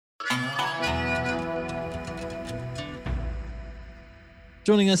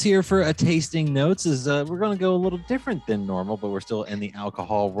Joining us here for a tasting notes is we're going to go a little different than normal, but we're still in the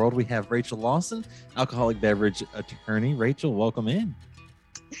alcohol world. We have Rachel Lawson, alcoholic beverage attorney. Rachel, welcome in.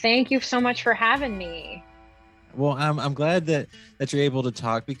 Thank you so much for having me. Well, I'm glad that you're able to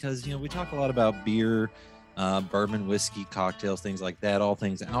talk because, we talk a lot about beer, bourbon, whiskey, cocktails, things like that, all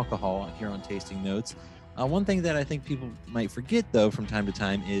things alcohol here on Tasting Notes. One thing that I think people might forget, though, from time to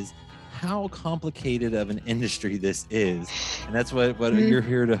time is how complicated of an industry this is. And that's what you're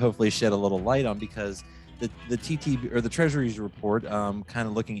here to hopefully shed a little light on, because the TT or the Treasury's report, kind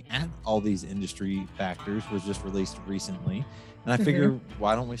of looking at all these industry factors, was just released recently. And I figure,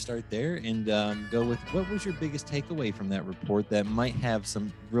 why don't we start there and go with what was your biggest takeaway from that report that might have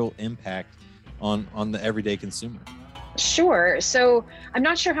some real impact on the everyday consumer? Sure. So I'm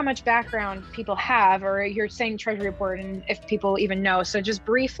not sure how much background people have, or you're saying Treasury report, and if people even know. So just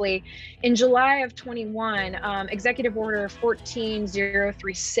briefly, in July of 21, Executive Order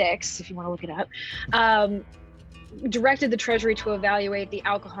 14036, if you want to look it up, directed the Treasury to evaluate the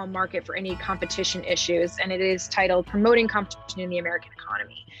alcohol market for any competition issues, and it is titled Promoting Competition in the American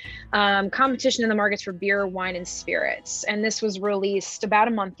Economy. Competition in the markets for beer, wine, and spirits. And this was released about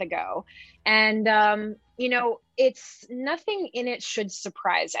a month ago. And, it's nothing in it should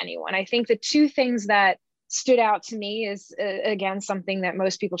surprise anyone. I think the two things that stood out to me is, again, something that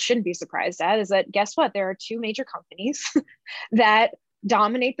most people shouldn't be surprised at, is that, guess what? There are two major companies that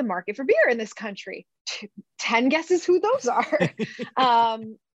dominate the market for beer in this country. 10 guesses who those are.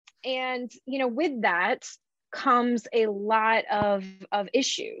 And, with that comes a lot of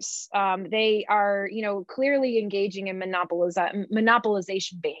issues. They are, clearly engaging in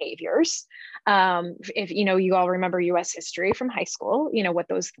monopolization behaviors. If, you all remember US history from high school, what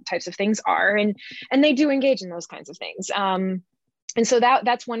those types of things are, and they do engage in those kinds of things. And so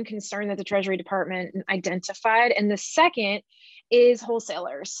that's one concern that the Treasury Department identified. And the second is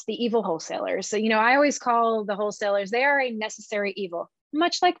wholesalers, the evil wholesalers. So, I always call the wholesalers, they are a necessary evil,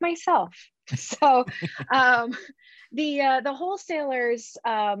 much like myself. So the wholesalers,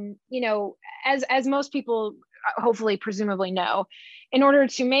 as most people hopefully presumably know, in order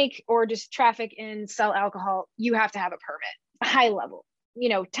to make or just traffic and sell alcohol, you have to have a permit, a high level,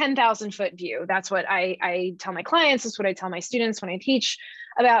 10,000 foot view. That's what I tell my clients. That's what I tell my students when I teach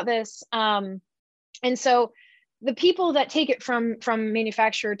about this. And so the people that take it from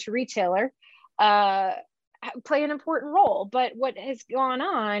manufacturer to retailer play an important role. But what has gone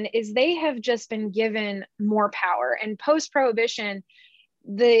on is they have just been given more power. And post-prohibition,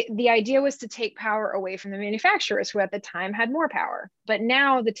 the idea was to take power away from the manufacturers, who at the time had more power. But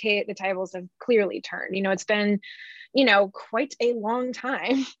now the tables have clearly turned. It's been, quite a long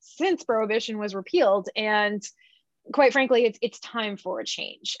time since prohibition was repealed. And quite frankly, it's time for a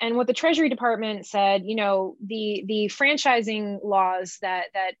change. And what the Treasury Department said, the franchising laws that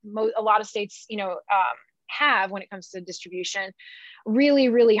a lot of states, have when it comes to distribution really,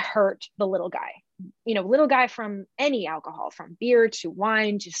 really hurt the little guy. Little guy from any alcohol, from beer to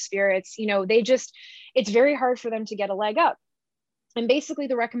wine to spirits, it's very hard for them to get a leg up. And basically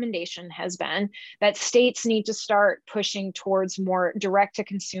the recommendation has been that states need to start pushing towards more direct to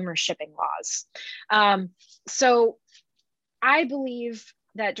consumer shipping laws. So I believe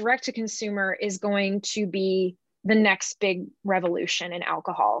that direct to consumer is going to be the next big revolution in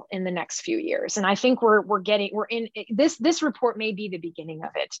alcohol in the next few years. And I think we're in this report may be the beginning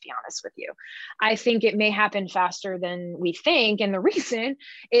of it, to be honest with you. I think it may happen faster than we think. And the reason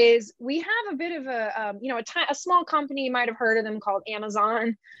is we have a bit of a small company, you might have heard of them, called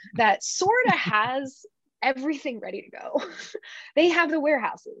Amazon, that sort of has everything ready to go. They have the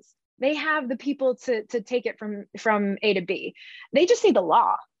warehouses. They have the people to take it from A to B. They just need the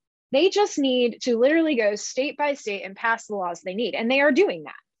law. They just need to literally go state by state and pass the laws they need. And they are doing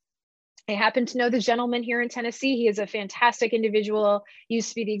that. I happen to know the gentleman here in Tennessee. He is a fantastic individual. He used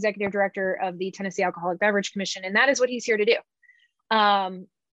to be the executive director of the Tennessee Alcoholic Beverage Commission. And that is what he's here to do. And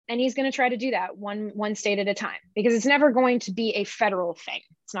he's going to try to do that one state at a time, because it's never going to be a federal thing.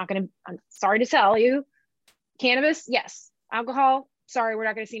 It's not going to, I'm sorry to tell you, cannabis, yes. Alcohol, sorry, we're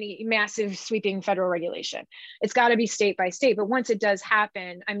not going to see any massive sweeping federal regulation. It's got to be state by state. But once it does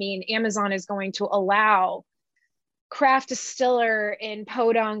happen, I mean, Amazon is going to allow craft distiller in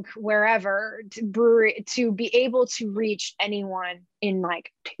Podunk, wherever, brewery, to be able to reach anyone in like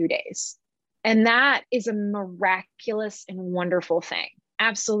 2 days. And that is a miraculous and wonderful thing.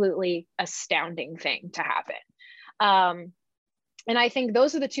 Absolutely astounding thing to happen. And I think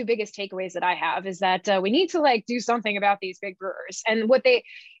those are the two biggest takeaways that I have, is that we need to do something about these big brewers. And what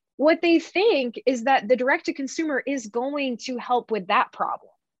they think is that the direct to consumer is going to help with that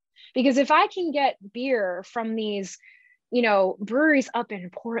problem. Because if I can get beer from these breweries up in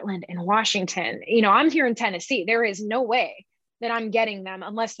Portland and Washington, I'm here in Tennessee. There is no way that I'm getting them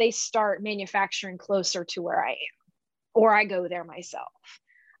unless they start manufacturing closer to where I am or I go there myself.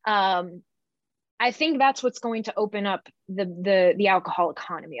 I think that's what's going to open up the alcohol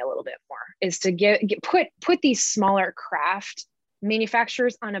economy a little bit more, is to put these smaller craft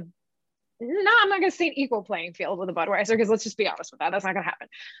manufacturers on I'm not going to say an equal playing field with a Budweiser, because let's just be honest with that. That's not going to happen.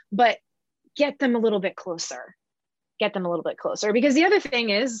 But get them a little bit closer. Because the other thing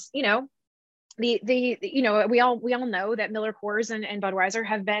is, we all know that Miller Coors and Budweiser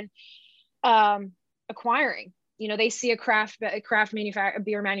have been acquiring. They see a craft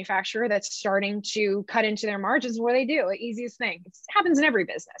beer manufacturer that's starting to cut into their margins. What do they do? The easiest thing. It happens in every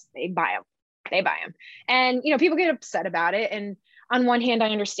business. They buy them. And, people get upset about it. And on one hand, I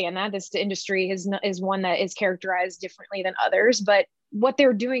understand that this industry is one that is characterized differently than others, but what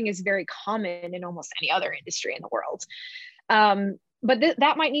they're doing is very common in almost any other industry in the world. But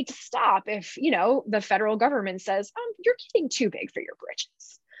that might need to stop if, the federal government says, you're getting too big for your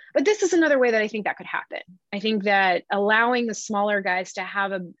britches. But this is another way that I think that could happen. I think that allowing the smaller guys to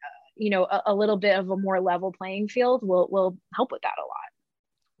have a little bit of a more level playing field will help with that a lot.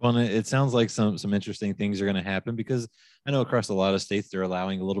 Well, it sounds like some interesting things are going to happen, because I know across a lot of states, they're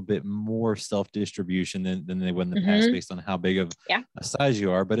allowing a little bit more self-distribution than they would in the past, based on how big of a size you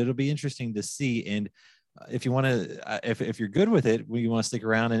are. But it'll be interesting to see. And if you want to, if you're good with it, you want to stick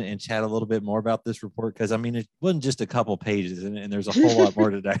around and chat a little bit more about this report, because it wasn't just a couple pages, and there's a whole lot more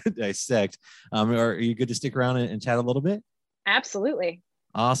to dissect. Are you good to stick around and chat a little bit? Absolutely.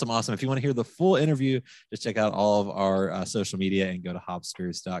 Awesome. If you want to hear the full interview, just check out all of our social media and go to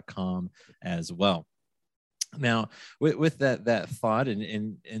hopsters.com as well. Now, with that thought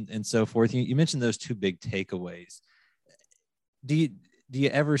and so forth, you mentioned those two big takeaways. Do you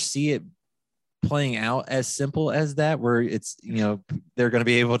ever see it playing out as simple as that, where it's, they're going to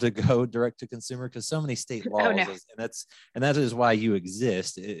be able to go direct to consumer? Because so many state laws, and that is why you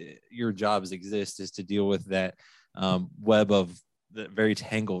exist. Your jobs exist, is to deal with that web of the very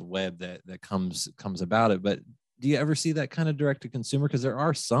tangled web that comes about it. But do you ever see that kind of direct to consumer? Because there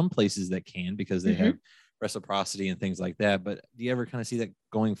are some places that can, because they have reciprocity and things like that. But do you ever kind of see that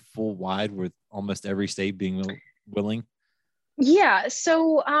going full wide with almost every state being willing? Yeah.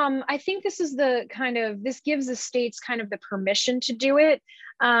 So I think this gives the states kind of the permission to do it.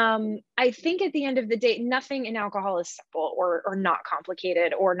 I think at the end of the day, nothing in alcohol is simple or not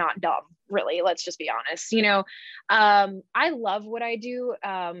complicated or not dumb, really. Let's just be honest. I love what I do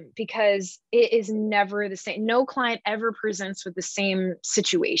because it is never the same. No client ever presents with the same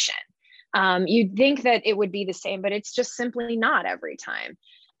situation. You'd think that it would be the same, but it's just simply not every time.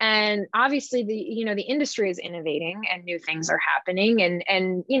 And obviously the industry is innovating and new things are happening.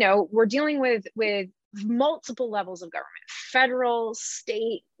 And we're dealing with multiple levels of government, federal,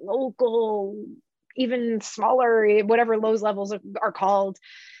 state, local, even smaller, whatever those levels are called.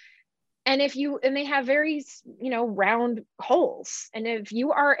 And they have very, round holes. And if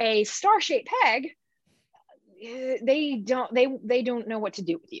you are a star-shaped peg, they don't know what to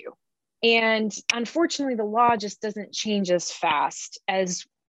do with you. And unfortunately, the law just doesn't change as fast as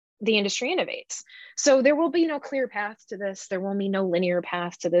the industry innovates. So there will be no clear path to this. There will be no linear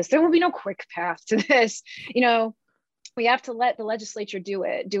path to this. There will be no quick path to this. We have to let the legislature do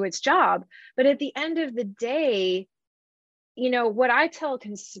its job. But at the end of the day, what I tell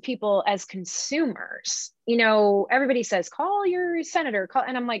people as consumers, everybody says, call your senator,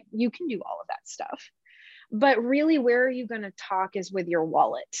 and I'm like, you can do all of that stuff. But really, where are you going to talk is with your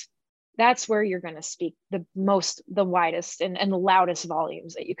wallet. That's where you're going to speak the widest and the loudest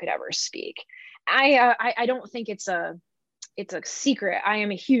volumes that you could ever speak. I don't think it's a secret. I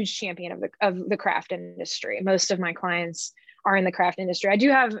am a huge champion of the craft industry. Most of my clients are in the craft industry. I do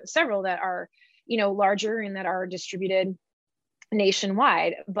have several that are, larger and that are distributed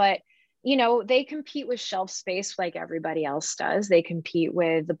nationwide, but they compete with shelf space like everybody else does. They compete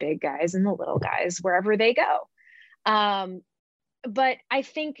with the big guys and the little guys wherever they go. But I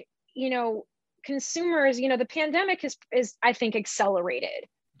think, consumers, the pandemic is I think accelerated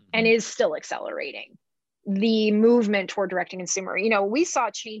and is still accelerating the movement toward direct to consumer. We saw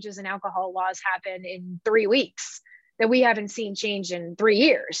changes in alcohol laws happen in 3 weeks that we haven't seen change in 3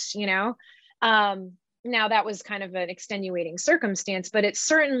 years, now that was kind of an extenuating circumstance, but it's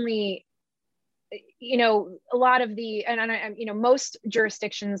certainly, a lot of most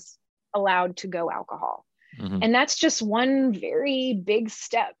jurisdictions allowed to go alcohol. And that's just one very big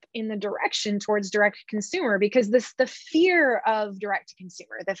step in the direction towards direct to consumer, because the fear of direct to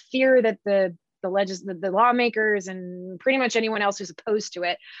consumer, the fear that the lawmakers and pretty much anyone else who's opposed to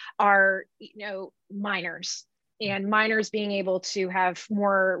it are, minors and minors being able to have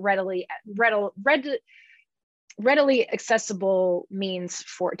more readily accessible means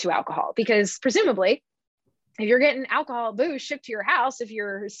to alcohol, because presumably if you're getting alcohol booze shipped to your house, if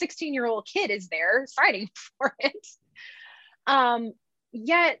your 16-year-old kid is there fighting for it.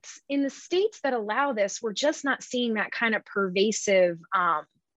 Yet in the states that allow this, we're just not seeing that kind of pervasive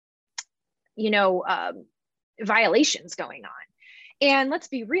violations going on. And let's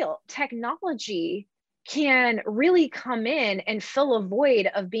be real, technology can really come in and fill a void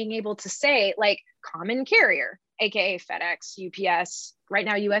of being able to say, like, common carrier, aka FedEx, UPS, right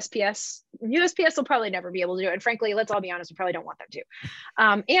now USPS will probably never be able to do it. And frankly, let's all be honest, we probably don't want them to.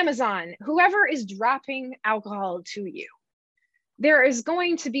 Amazon, whoever is dropping alcohol to you, there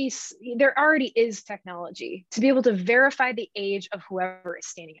already is technology to be able to verify the age of whoever is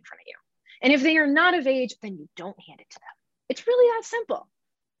standing in front of you. And if they are not of age, then you don't hand it to them. It's really that simple.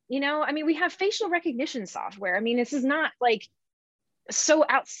 We have facial recognition software. This is not like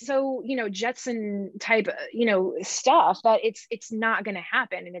Jetson type, stuff that it's not going to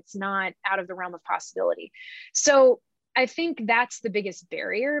happen, and it's not out of the realm of possibility. So I think that's the biggest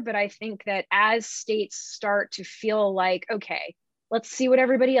barrier. But I think that as states start to feel like, okay, let's see what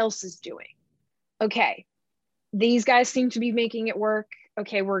everybody else is doing. Okay, these guys seem to be making it work.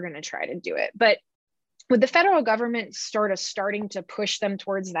 Okay, we're going to try to do it. But with the federal government starting to push them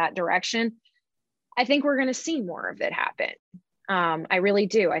towards that direction, I think we're going to see more of it happen. I really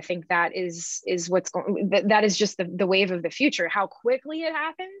do. I think that is what's going. That is just the wave of the future. How quickly it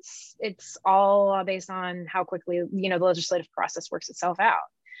happens, it's all based on how quickly the legislative process works itself out.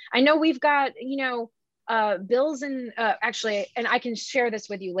 I know we've got bills and actually, and I can share this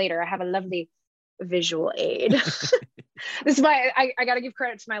with you later. I have a lovely visual aid. This is I got to give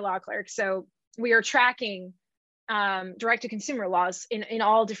credit to my law clerk. So we are tracking direct to consumer laws in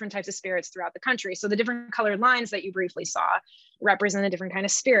all different types of spirits throughout the country. So the different colored lines that you briefly saw represent a different kind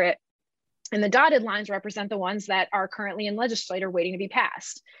of spirit. And the dotted lines represent the ones that are currently in legislature waiting to be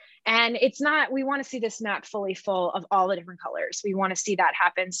passed. And it's not, we want to see this map fully full of all the different colors. We want to see that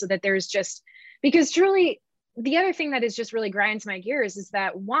happen so that there's just, because truly, the other thing that is just really grinds my gears is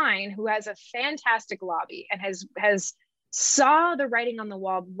that wine, who has a fantastic lobby and has saw the writing on the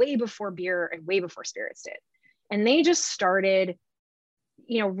wall way before beer and way before spirits did. And they just started,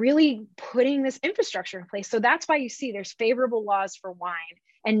 really putting this infrastructure in place. So that's why you see there's favorable laws for wine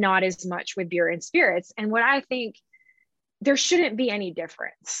and not as much with beer and spirits. And what I think, there shouldn't be any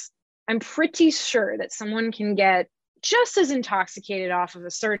difference. I'm pretty sure that someone can get just as intoxicated off of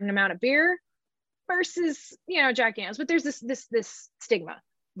a certain amount of beer versus, Jack Daniels. But there's this stigma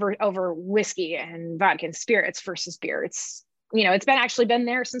over whiskey and vodka and spirits versus beer. It's it's been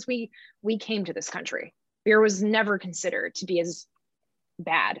there since we came to this country. Beer was never considered to be as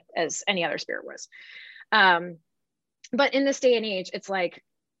bad as any other spirit was. But in this day and age, it's like,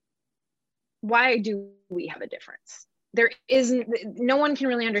 why do we have a difference? There isn't, no one can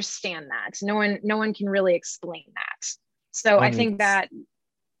really understand that. No one can really explain that. So I think that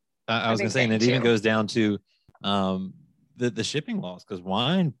I was gonna say, and it even goes down to the shipping laws, because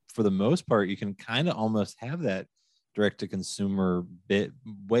wine, for the most part, you can kind of almost have that direct to consumer bit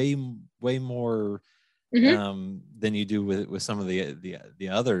way more than you do with some of the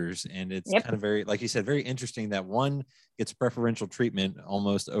others. And it's kind of very, like you said, very interesting that one gets preferential treatment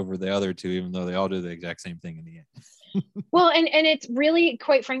almost over the other two, even though they all do the exact same thing in the end. Well, and it's really,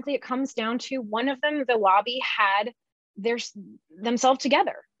 quite frankly, it comes down to one of them, the lobby had themselves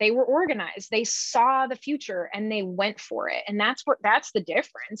together. They were organized. They saw the future and they went for it. And that's the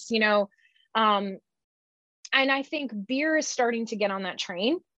difference, and I think beer is starting to get on that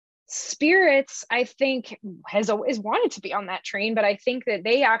train. Spirits, I think, has always wanted to be on that train, but I think that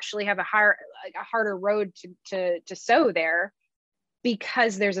they actually have a harder road to sow there,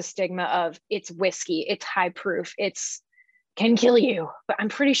 because there's a stigma of it's whiskey, it's high proof, it's can kill you. But I'm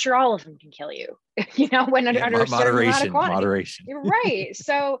pretty sure all of them can kill you, when under a certain amount of quantity. Moderation. You're right.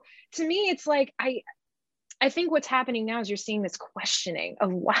 So to me, it's like, I think what's happening now is you're seeing this questioning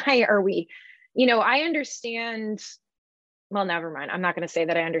of why are we, I understand. Well, never mind. I'm not going to say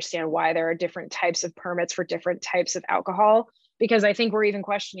that I understand why there are different types of permits for different types of alcohol, because I think we're even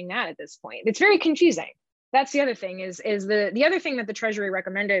questioning that at this point. It's very confusing. That's the other thing is the other thing that the Treasury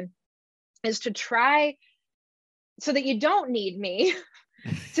recommended is to try so that you don't need me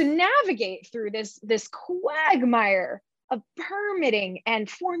to navigate through this quagmire of permitting and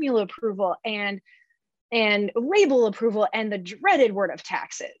formula approval and label approval and the dreaded word of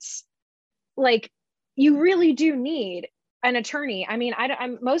taxes. Like, you really do need an attorney. I mean,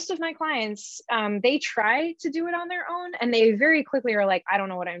 I'm most of my clients, they try to do it on their own, and they very quickly are like, I don't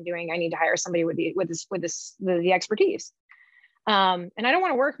know what I'm doing. I need to hire somebody with the expertise. And I don't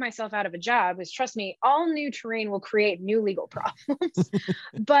want to work myself out of a job, because trust me, all new terrain will create new legal problems.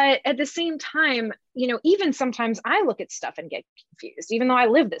 But at the same time, even sometimes I look at stuff and get confused, even though I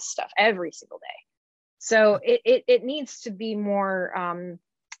live this stuff every single day. So it needs to be more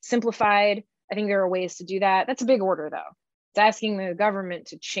simplified. I think there are ways to do that. That's a big order, though. It's asking the government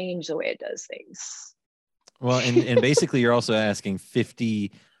to change the way it does things. Well, and basically you're also asking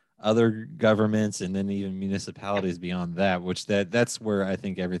 50 other governments and then even municipalities beyond that, which that's where I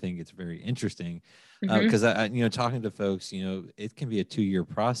think everything gets very interesting. Because talking to folks, it can be a 2-year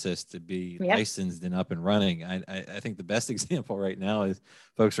process to be licensed and up and running. I think the best example right now is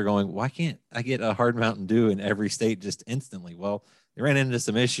folks are going, why can't I get a hard Mountain Dew in every state just instantly? Well, they ran into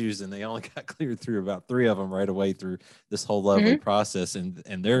some issues and they only got cleared through about 3 of them right away through this whole lovely process. And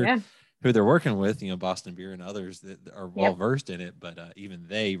they're who they're working with, Boston Beer and others that are well versed in it, but even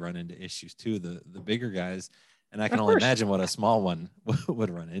they run into issues too, the bigger guys. And I can only imagine what a small one would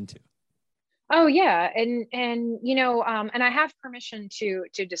run into. Oh yeah, and and I have permission to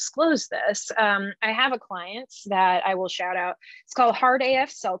disclose this. I have a client that I will shout out. It's called Hard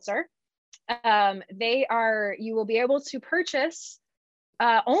AF Seltzer. You will be able to purchase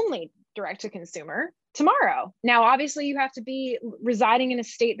only direct to consumer tomorrow. Now, obviously, you have to be residing in a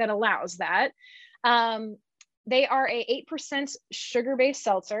state that allows that. They are a 8% sugar-based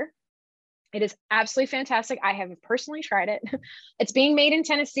seltzer. It is absolutely fantastic. I have personally tried it. It's being made in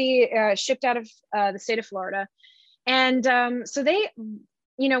Tennessee, shipped out of the state of Florida. And so they,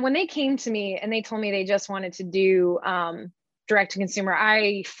 when they came to me and they told me they just wanted to do direct to consumer,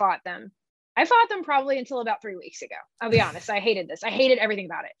 I fought them. I fought them probably until about 3 weeks ago. I'll be honest. I hated this. I hated everything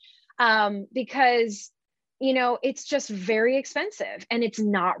about it because, it's just very expensive and it's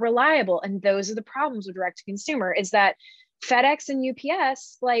not reliable. And those are the problems with direct to consumer, is that FedEx and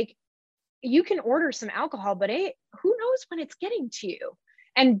UPS, like, you can order some alcohol, but who knows when it's getting to you?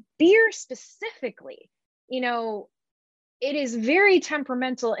 And beer specifically, it is very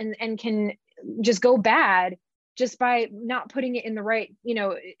temperamental and can just go bad just by not putting it in the right,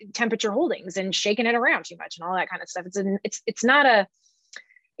 temperature holdings and shaking it around too much and all that kind of stuff. It's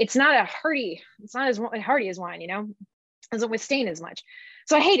not as hearty as wine, doesn't withstand as much.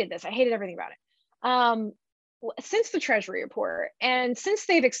 So I hated this. I hated everything about it. Since the Treasury report, and since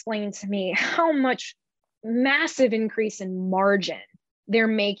they've explained to me how much massive increase in margin they're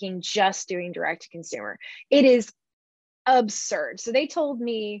making just doing direct to consumer, it is absurd. So they told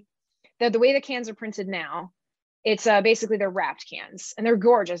me that the way the cans are printed now, it's basically they're wrapped cans and they're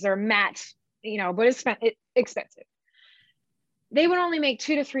gorgeous. They're matte, but it's expensive. They would only make $2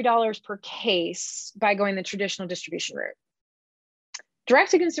 to $3 per case by going the traditional distribution route. Direct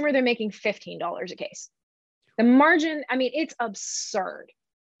to consumer, they're making $15 a case. The margin, it's absurd.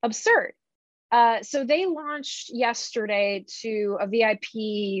 So they launched yesterday to a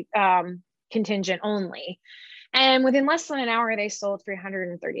VIP contingent only. And within less than an hour, they sold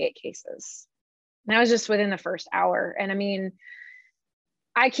 338 cases. And that was just within the first hour. And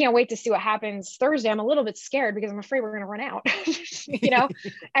I can't wait to see what happens Thursday. I'm a little bit scared because I'm afraid we're going to run out.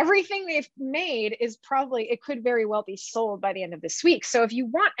 Everything they've made it could very well be sold by the end of this week. So if you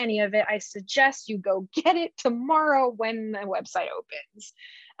want any of it, I suggest you go get it tomorrow when the website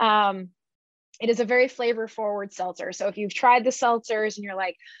opens. It is a very flavor forward seltzer. So if you've tried the seltzers and you're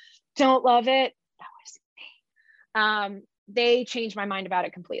like, don't love it, that was me. They changed my mind about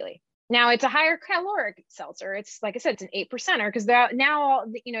it completely. Now it's a higher caloric seltzer. It's, like I said, it's an 8%er because now,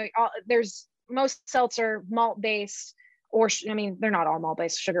 there's most seltzer malt based, or they're not all malt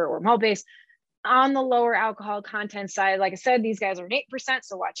based, sugar or malt based, on the lower alcohol content side. Like I said, these guys are an 8%,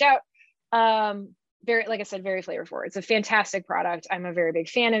 so watch out. Like I said, very flavor forward. It's a fantastic product. I'm a very big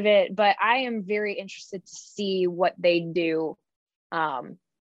fan of it, but I am very interested to see what they do. They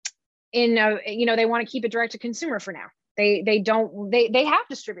want to keep it direct to consumer for now. They have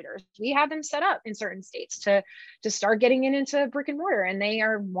distributors. We have them set up in certain states to start getting it into brick and mortar, and they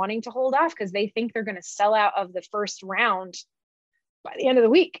are wanting to hold off because they think they're going to sell out of the first round by the end of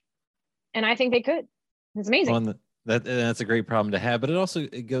the week. And I think they could. It's amazing. Well, that's a great problem to have, but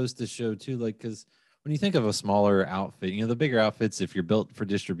it goes to show too, like, because when you think of a smaller outfit, the bigger outfits, if you're built for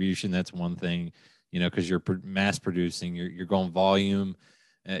distribution, that's one thing, because you're mass producing, you're going volume.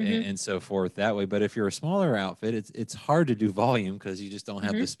 And so forth that way. But if you're a smaller outfit, it's hard to do volume because you just don't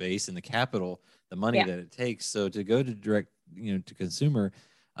have the space and the capital, the money that it takes. So to go to direct, to consumer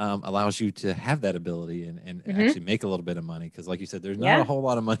allows you to have that ability and actually make a little bit of money. Because like you said, there's not a whole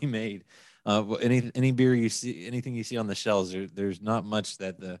lot of money made Any beer you see, anything you see on the shelves, there's not much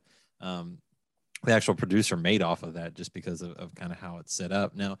that the actual producer made off of that, just because of kind of how it's set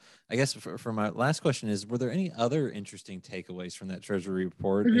up. Now, I guess for my last question is, were there any other interesting takeaways from that Treasury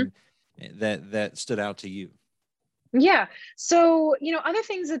report and that stood out to you? Yeah. So, other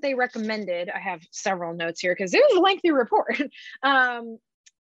things that they recommended, I have several notes here because it was a lengthy report. The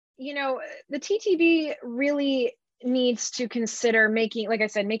TTB really needs to consider making, like I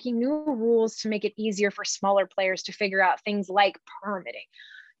said, making new rules to make it easier for smaller players to figure out things like permitting,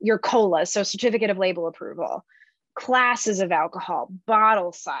 your COLA, so certificate of label approval, classes of alcohol,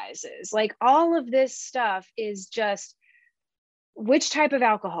 bottle sizes, like all of this stuff is just, which type of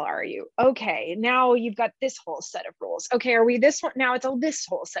alcohol are you? Okay, now you've got this whole set of rules. Okay, are we this one? Now it's this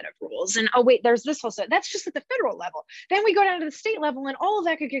whole set of rules. And oh wait, there's this whole set. That's just at the federal level. Then we go down to the state level and all of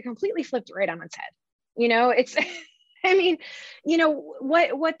that could get completely flipped right on its head. It's I mean,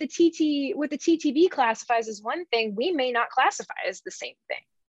 what the TTB classifies as one thing, we may not classify as the same thing.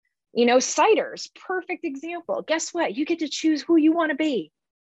 Ciders, perfect example. Guess what? You get to choose who you want to be.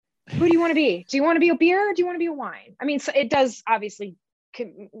 Who do you want to be? Do you want to be a beer or do you want to be a wine? I mean, so it does obviously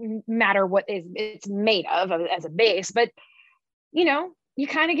matter what it's made of as a base, but you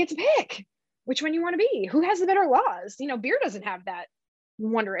kind of get to pick which one you want to be. Who has the better laws? Beer doesn't have that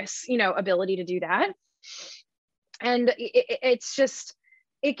wondrous, ability to do that. And it's just,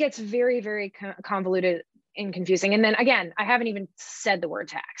 it gets very, very convoluted and confusing. And then again, I haven't even said the word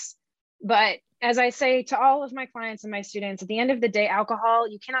tax. But as I say to all of my clients and my students, at the end of the day, alcohol,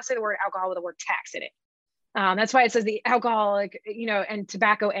 you cannot say the word alcohol with the word tax in it. That's why it says the alcoholic, and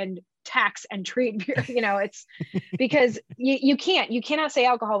tobacco and tax and treat beer, it's because you cannot say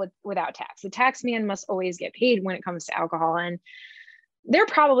alcohol without tax. The tax man must always get paid when it comes to alcohol. And they're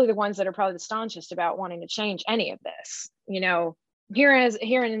probably the ones that are probably the staunchest about wanting to change any of this. Here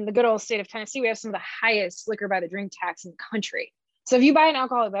in the good old state of Tennessee, we have some of the highest liquor by the drink tax in the country. So if you buy an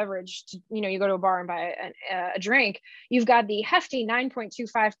alcoholic beverage, you go to a bar and buy a drink, you've got the hefty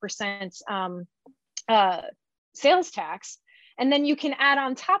 9.25% sales tax. And then you can add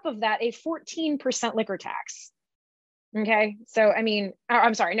on top of that a 14% liquor tax. Okay. So, I mean,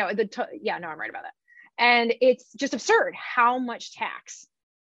 I'm sorry. No, I'm right about that. And it's just absurd how much tax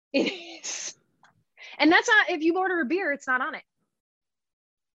it is. And that's not, if you order a beer, it's not on it.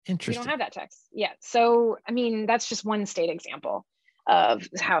 Interesting. You don't have that tax yet. So, I mean, that's just one state example of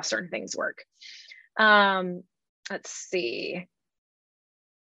how certain things work. Let's see.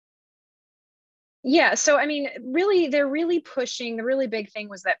 Yeah, so I mean, really, they're really pushing, the really big thing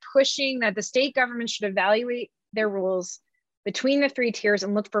was that pushing that the state government should evaluate their rules between the three tiers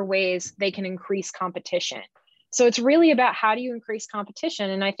and look for ways they can increase competition. So it's really about how do you increase competition?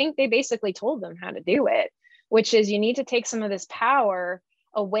 And I think they basically told them how to do it, which is you need to take some of this power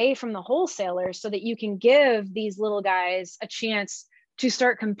away from the wholesalers so that you can give these little guys a chance to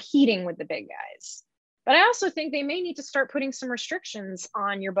start competing with the big guys. But I also think they may need to start putting some restrictions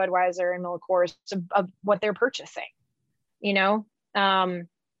on your Budweiser and Miller Coors of what they're purchasing.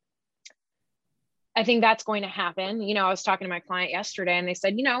 I think that's going to happen. I was talking to my client yesterday and they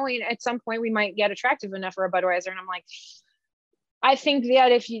said, at some point we might get attractive enough for a Budweiser. And I'm like, I think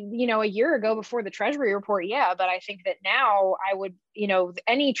that if a year ago before the Treasury report, yeah, but I think that now I would,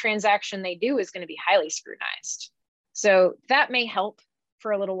 any transaction they do is going to be highly scrutinized. So that may help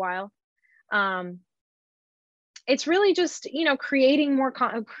for a little while. It's really just, creating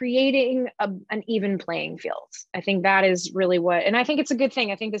an even playing field. I think that is really what, and I think it's a good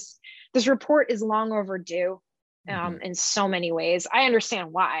thing. I think this report is long overdue in so many ways. I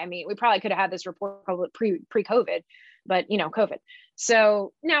understand why. I mean, we probably could have had this report pre-COVID, but COVID.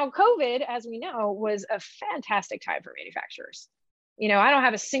 So now COVID, as we know, was a fantastic time for manufacturers. I don't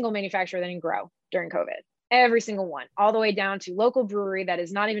have a single manufacturer that didn't grow during COVID. Every single one, all the way down to local brewery that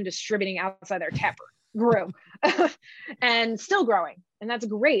is not even distributing outside their tap room, grew and still growing. And that's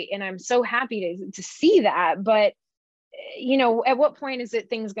great. And I'm so happy to see that. But, at what point is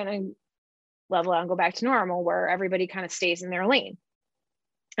things going to level out and go back to normal where everybody kind of stays in their lane?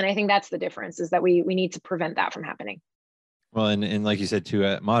 And I think that's the difference, is that we need to prevent that from happening. Well, and like you said,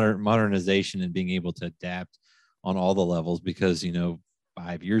 too, modernization and being able to adapt on all the levels, because,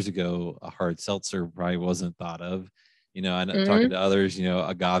 5 years ago, a hard seltzer probably wasn't thought of. I'm talking to others,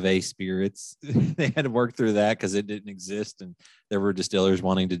 agave spirits, they had to work through that because it didn't exist. And there were distillers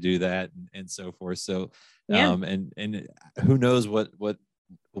wanting to do that and so forth. So, yeah. And who knows what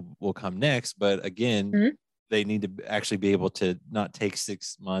will come next. But again, they need to actually be able to not take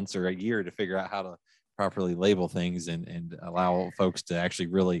 6 months or a year to figure out how to properly label things and allow folks to actually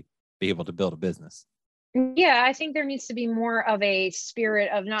really be able to build a business. Yeah, I think there needs to be more of a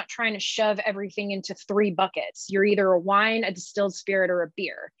spirit of not trying to shove everything into three buckets. You're either a wine, a distilled spirit, or a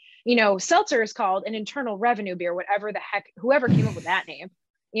beer. Seltzer is called an internal revenue beer, whatever the heck, whoever came up with that name.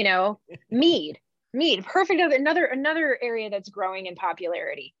 You know, mead, perfect. Another area that's growing in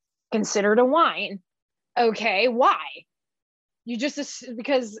popularity, considered a wine. Okay, why? You just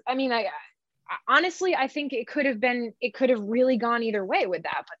because I honestly, I think it could have really gone either way with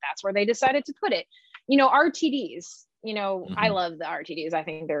that, but that's where they decided to put it. RTDs, I love the RTDs. I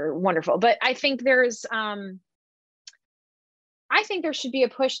think they're wonderful, but I think there should be a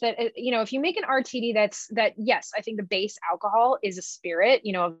push that, if you make an RTD yes, I think the base alcohol is a spirit,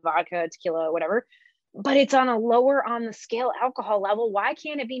 vodka, tequila, whatever, but it's on a lower on the scale alcohol level. Why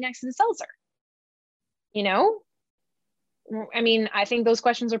can't it be next to the seltzer? I think those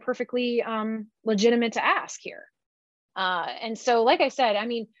questions are perfectly legitimate to ask here. And so, like I said,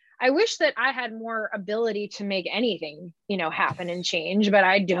 I wish that I had more ability to make anything, happen and change, but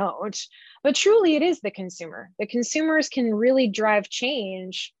I don't. But truly, it is the consumer. The consumers can really drive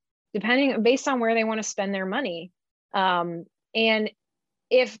change based on where they want to spend their money. And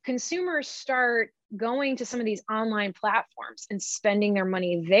if consumers start going to some of these online platforms and spending their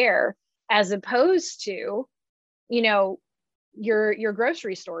money there, as opposed to, your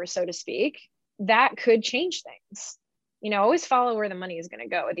grocery store, so to speak, that could change things. Always follow where the money is going to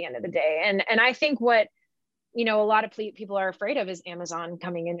go at the end of the day. And I think what, a lot of people are afraid of is Amazon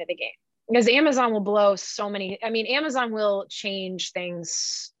coming into the game, because Amazon will blow so many. Amazon will change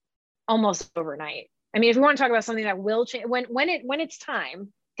things almost overnight. If we want to talk about something that will change when it's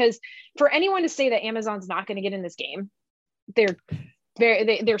time, because for anyone to say that Amazon's not going to get in this game,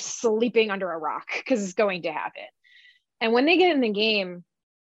 they're sleeping under a rock, because it's going to happen. And when they get in the game,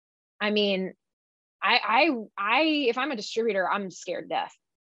 if I'm a distributor, I'm scared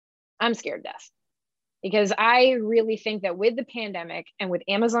to death. Because I really think that with the pandemic and with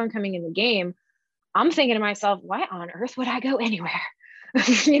Amazon coming in the game, I'm thinking to myself, why on earth would I go anywhere? I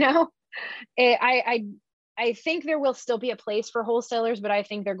think there will still be a place for wholesalers, but I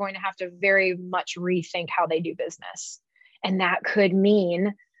think they're going to have to very much rethink how they do business. And that could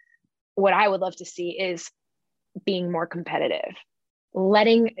mean, what I would love to see is being more competitive,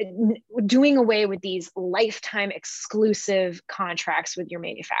 doing away with these lifetime exclusive contracts with your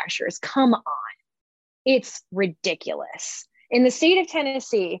manufacturers. Come on. It's ridiculous. In the state of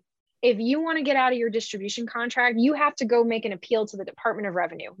Tennessee, if you want to get out of your distribution contract, you have to go make an appeal to the Department of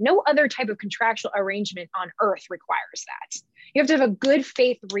Revenue. No other type of contractual arrangement on earth requires that. You have to have a good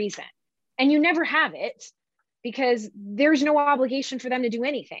faith reason, and you never have it, because there's no obligation for them to do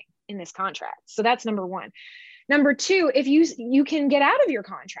anything in this contract. So that's number one. Number two, if you can get out of your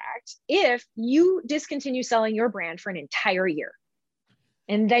contract if you discontinue selling your brand for an entire year,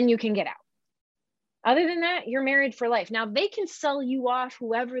 and then you can get out. Other than that, you're married for life. Now, they can sell you off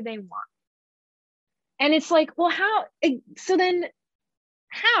whoever they want. And it's like, well, how,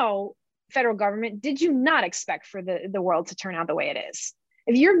 federal government, did you not expect for the world to turn out the way it is?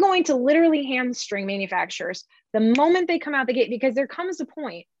 If you're going to literally hamstring manufacturers the moment they come out the gate, because there comes a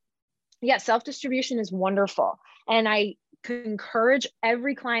point, yes, self-distribution is wonderful. And I encourage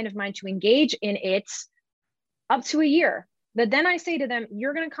every client of mine to engage in it up to a year. But then I say to them,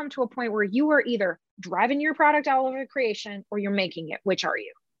 you're going to come to a point where you are either driving your product all over creation or you're making it. Which are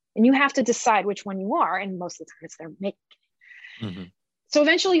you? And you have to decide which one you are. And most of the time it's they're making it. Mm-hmm. So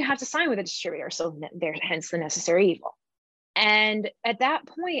eventually you have to sign with a distributor. So there's hence the necessary evil. And at that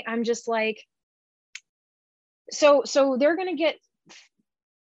point, I'm just like, so they're going to get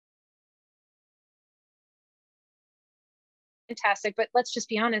fantastic, but let's just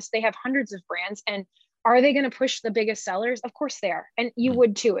be honest, they have hundreds of brands, and are they going to push the biggest sellers? Of course they are. And you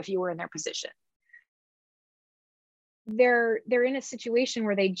would too if you were in their position. They're in a situation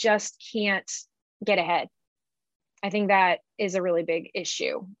where they just can't get ahead. I think that is a really big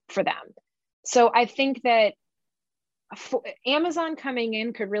issue for them. So I think that Amazon coming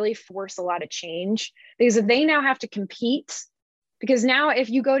in could really force a lot of change, because if they now have to compete, because now if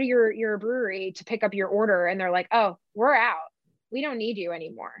you go to your brewery to pick up your order and they're like, oh, we're out, we don't need you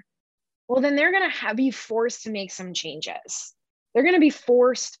anymore. Well, then they're going to be forced to make some changes. They're going to be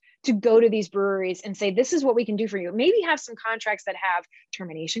forced to go to these breweries and say, this is what we can do for you. Maybe have some contracts that have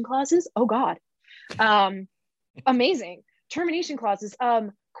termination clauses. Oh God. Amazing. Termination clauses,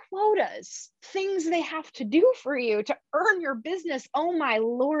 quotas, things they have to do for you to earn your business. Oh my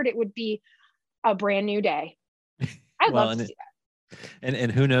Lord, it would be a brand new day. I'd love to see that.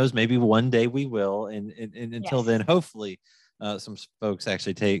 And who knows, maybe one day we will. And until then, hopefully some folks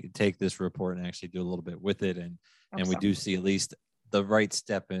actually take this report and actually do a little bit with it. And we do see at least the right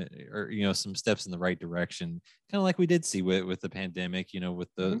step or some steps in the right direction, kind of like we did see with the pandemic, with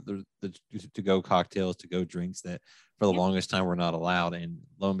the to go cocktails, to go drinks that for the longest time were not allowed, and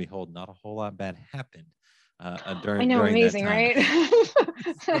lo and behold, not a whole lot bad happened I know, during that amazing, time. right?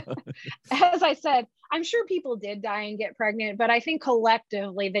 As I said, I'm sure people did die and get pregnant, but I think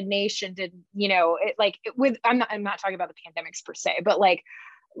collectively the nation did, I'm not talking about the pandemics per se, but like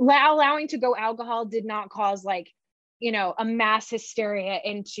allowing to go alcohol did not cause a mass hysteria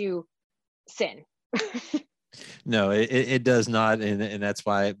into sin. No, it does not, and that's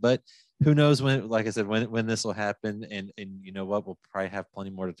why. But who knows when? Like I said, when this will happen, and you know what, we'll probably have plenty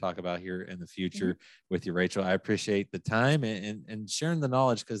more to talk about here in the future with you, Rachel. I appreciate the time and sharing the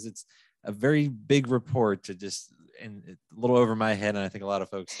knowledge, because it's a very big report to just and a little over my head, and I think a lot of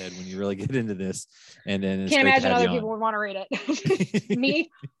folks' head when you really get into this. And then can't imagine other people would want to read it. Me,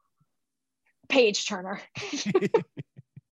 page turner.